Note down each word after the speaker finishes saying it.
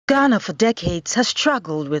Ghana for decades has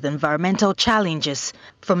struggled with environmental challenges,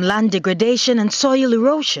 from land degradation and soil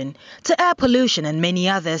erosion to air pollution and many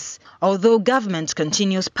others. Although government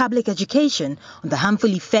continues public education on the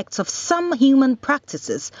harmful effects of some human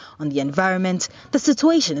practices on the environment, the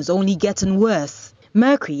situation is only getting worse.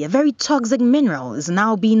 Mercury, a very toxic mineral, is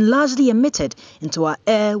now being largely emitted into our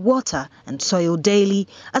air, water and soil daily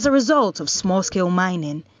as a result of small-scale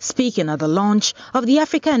mining. Speaking at the launch of the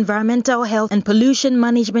Africa Environmental Health and Pollution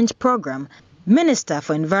Management Program, Minister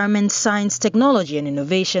for Environment, Science, Technology and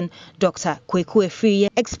Innovation, Dr. Kweku Efriye,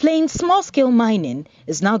 explained small-scale mining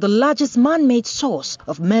is now the largest man-made source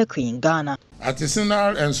of mercury in Ghana.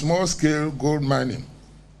 Artisanal and small-scale gold mining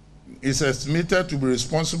is estimated to be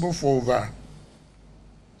responsible for over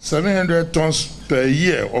 700 tons per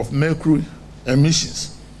year of mercury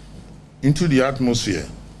emissions into the atmosphere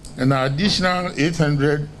and an additional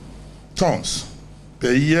 800 tons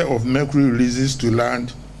per year of mercury releases to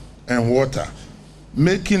land and water,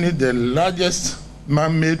 making it the largest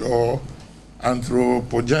man-made or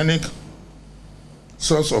anthropogenic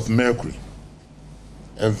source of mercury.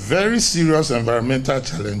 A very serious environmental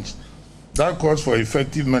challenge that calls for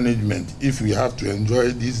effective management if we have to enjoy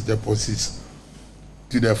these deposits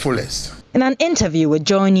to their fullest. In an interview with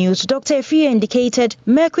JoyNews, Dr. Efriye indicated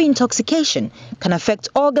mercury intoxication can affect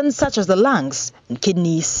organs such as the lungs and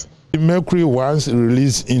kidneys. Mercury, once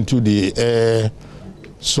released into the air,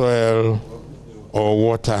 soil or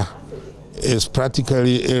water, is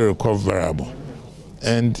practically irrecoverable,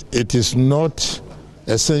 and it is not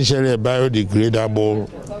essentially a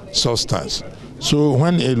biodegradable substance. So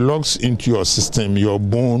when it locks into your system, your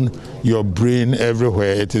bone, your brain,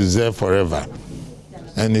 everywhere, it is there forever.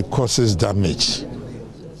 And it causes damage,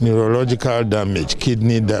 neurological damage,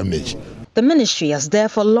 kidney damage. The ministry has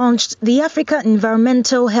therefore launched the Africa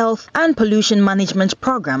Environmental Health and Pollution Management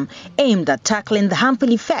Program aimed at tackling the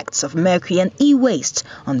harmful effects of mercury and e-waste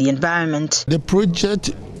on the environment. The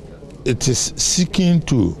project, it is seeking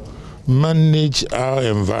to manage our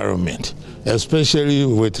environment, especially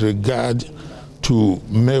with regard to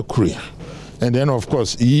mercury. And then, of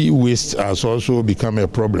course, e-waste has also become a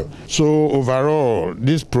problem. So overall,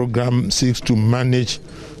 this program seeks to manage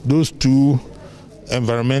those two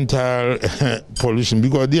environmental pollution,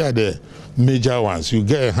 because they are the major ones. You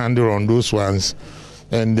get a handle on those ones,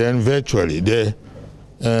 and then virtually,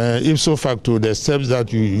 ipso facto, the steps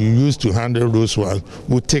that you use to handle those ones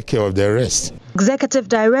will take care of the rest. Executive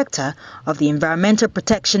Director of the Environmental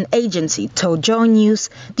Protection Agency told JoyNews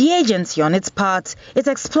the agency on its part is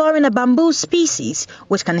exploring a bamboo species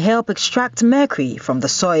which can help extract mercury from the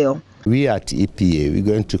soil. We at EPA, we're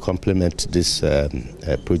going to complement this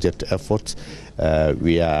project effort.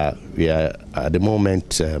 We are at the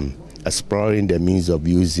moment exploring the means of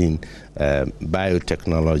using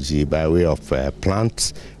biotechnology by way of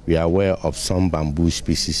plants. We are aware of some bamboo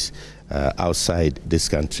species outside this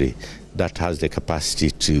country that has the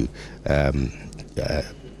capacity to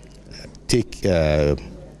take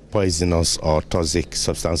poisonous or toxic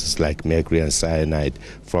substances like mercury and cyanide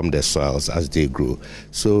from the soils as they grow.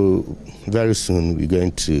 So very soon we're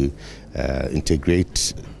going to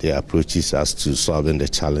integrate the approaches as to solving the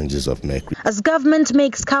challenges of mercury. As government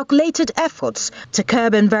makes calculated efforts to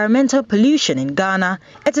curb environmental pollution in Ghana,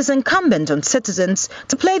 it is incumbent on citizens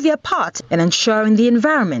to play their part in ensuring the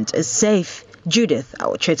environment is safe. Judith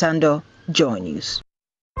Awotretando, JoyNews.